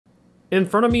In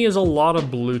front of me is a lot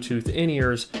of Bluetooth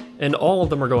in-ears, and all of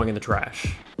them are going in the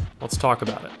trash. Let's talk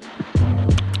about it.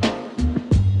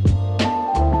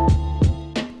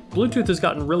 Bluetooth has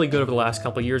gotten really good over the last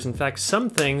couple of years. In fact, some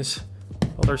things,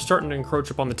 well, they're starting to encroach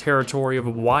upon the territory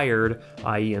of wired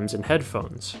IEMs and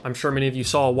headphones. I'm sure many of you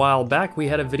saw a while back, we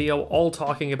had a video all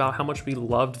talking about how much we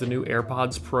loved the new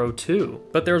AirPods Pro 2.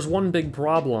 But there's one big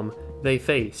problem they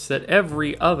face that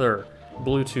every other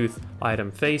Bluetooth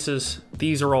item faces.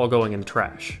 These are all going in the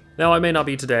trash. Now, it may not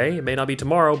be today, it may not be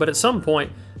tomorrow, but at some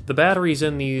point, the batteries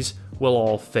in these will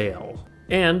all fail.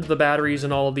 And the batteries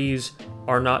in all of these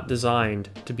are not designed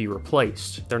to be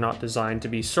replaced. They're not designed to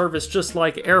be serviced, just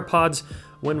like AirPods.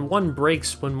 When one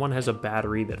breaks, when one has a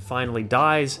battery that finally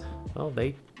dies, well,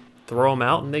 they throw them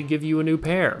out and they give you a new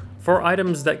pair. For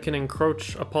items that can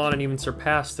encroach upon and even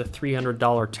surpass the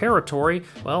 $300 territory,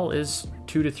 well, is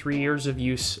 2 to 3 years of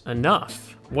use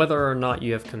enough? Whether or not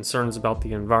you have concerns about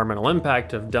the environmental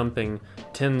impact of dumping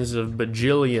tens of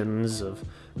bajillions of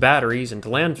batteries into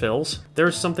landfills,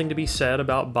 there's something to be said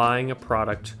about buying a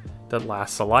product that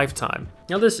lasts a lifetime.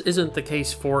 Now, this isn't the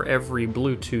case for every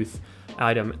Bluetooth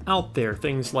item out there.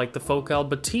 Things like the Focal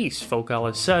Batiste. Focal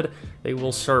has said they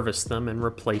will service them and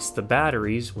replace the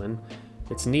batteries when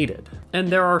it's needed. And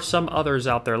there are some others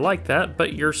out there like that,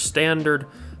 but your standard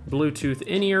Bluetooth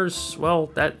in-ears, well,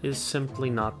 that is simply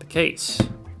not the case.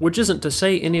 Which isn't to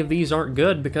say any of these aren't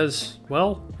good, because,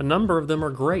 well, a number of them are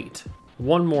great.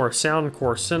 One More,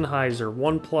 Soundcore, Sennheiser,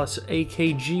 OnePlus,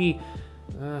 AKG,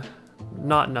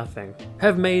 not nothing,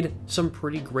 have made some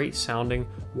pretty great sounding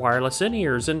wireless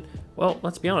in-ears, and, well,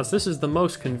 let's be honest, this is the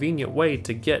most convenient way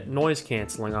to get noise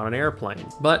canceling on an airplane.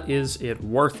 But is it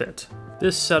worth it?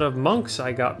 This set of Monks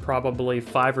I got probably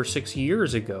 5 or 6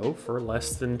 years ago for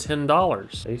less than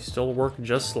 $10. They still work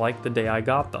just like the day I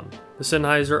got them. The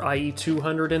Sennheiser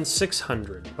IE200 and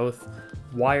 600, both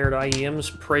wired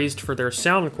IEMs praised for their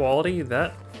sound quality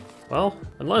that, well,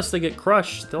 unless they get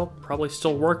crushed, they'll probably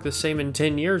still work the same in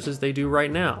 10 years as they do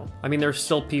right now. I mean, there's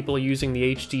still people using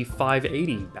the HD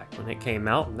 580 back when it came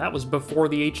out, and that was before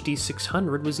the HD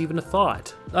 600 was even a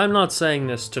thought. I'm not saying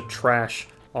this to trash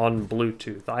on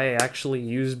Bluetooth. I actually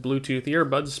use Bluetooth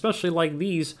earbuds, especially like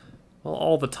these, well,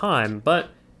 all the time, but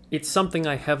it's something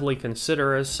I heavily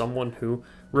consider as someone who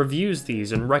reviews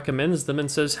these and recommends them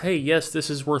and says, hey, yes, this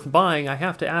is worth buying. I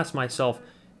have to ask myself,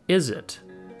 is it?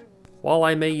 While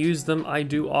I may use them, I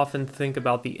do often think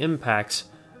about the impacts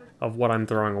of what I'm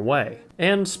throwing away,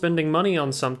 and spending money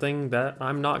on something that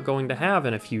I'm not going to have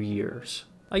in a few years.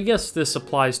 I guess this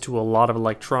applies to a lot of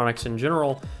electronics in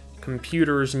general,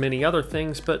 computers, many other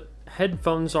things, but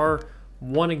headphones are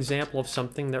one example of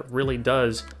something that really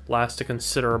does last a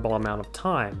considerable amount of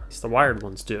time, as the wired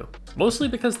ones do. Mostly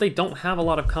because they don't have a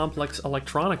lot of complex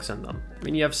electronics in them. I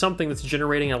mean, you have something that's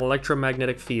generating an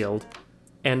electromagnetic field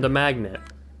and a magnet.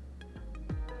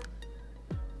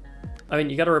 I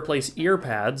mean, you gotta replace ear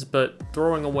pads, but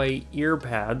throwing away ear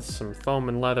pads, some foam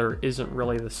and leather, isn't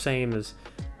really the same as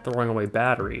throwing away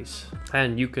batteries.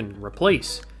 And you can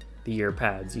replace the ear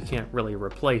pads, you can't really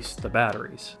replace the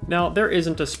batteries. Now, there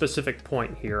isn't a specific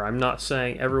point here. I'm not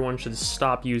saying everyone should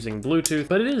stop using Bluetooth,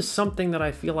 but it is something that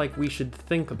I feel like we should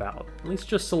think about, at least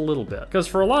just a little bit. Because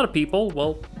for a lot of people,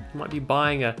 well, you might be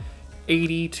buying a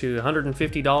 $80 to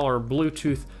 $150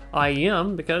 Bluetooth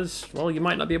IEM because, well, you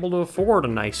might not be able to afford a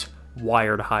nice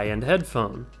wired high-end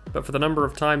headphone. But for the number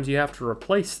of times you have to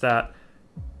replace that,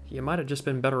 you might have just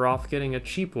been better off getting a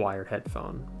cheap wired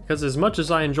headphone. Because as much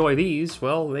as I enjoy these,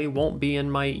 well, they won't be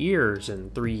in my ears in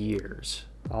 3 years.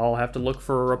 I'll have to look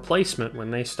for a replacement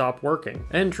when they stop working.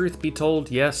 And truth be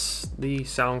told, yes, the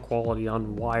sound quality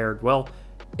on wired, well,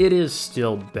 it is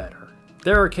still better.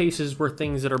 There are cases where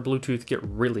things that are Bluetooth get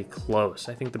really close.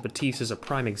 I think the Batiste is a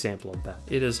prime example of that.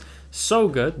 It is so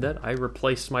good that I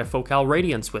replaced my Focal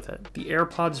Radiance with it. The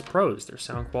AirPods Pros, their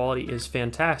sound quality is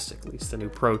fantastic, at least the new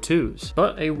Pro 2s.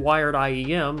 But a wired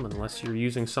IEM, unless you're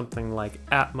using something like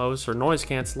Atmos or noise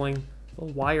canceling, the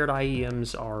wired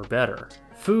IEMs are better.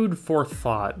 Food for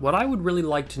thought. What I would really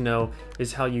like to know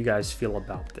is how you guys feel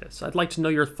about this. I'd like to know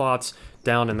your thoughts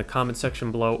down in the comment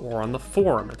section below or on the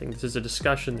forum. I think this is a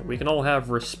discussion that we can all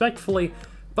have respectfully,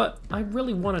 but I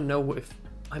really want to know if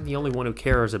I'm the only one who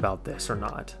cares about this or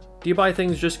not. Do you buy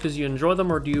things just because you enjoy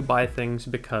them, or do you buy things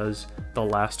because they'll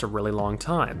last a really long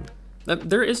time?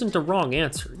 There isn't a wrong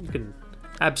answer. You can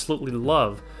absolutely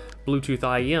love Bluetooth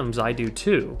IEMs, I do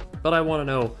too, but I want to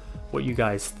know what you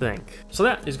guys think. So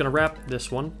that is going to wrap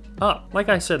this one up. Like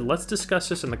I said, let's discuss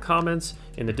this in the comments,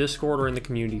 in the Discord, or in the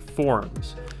community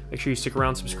forums. Make sure you stick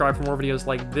around, subscribe for more videos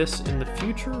like this in the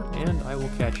future, and I will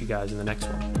catch you guys in the next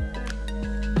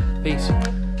one. Peace.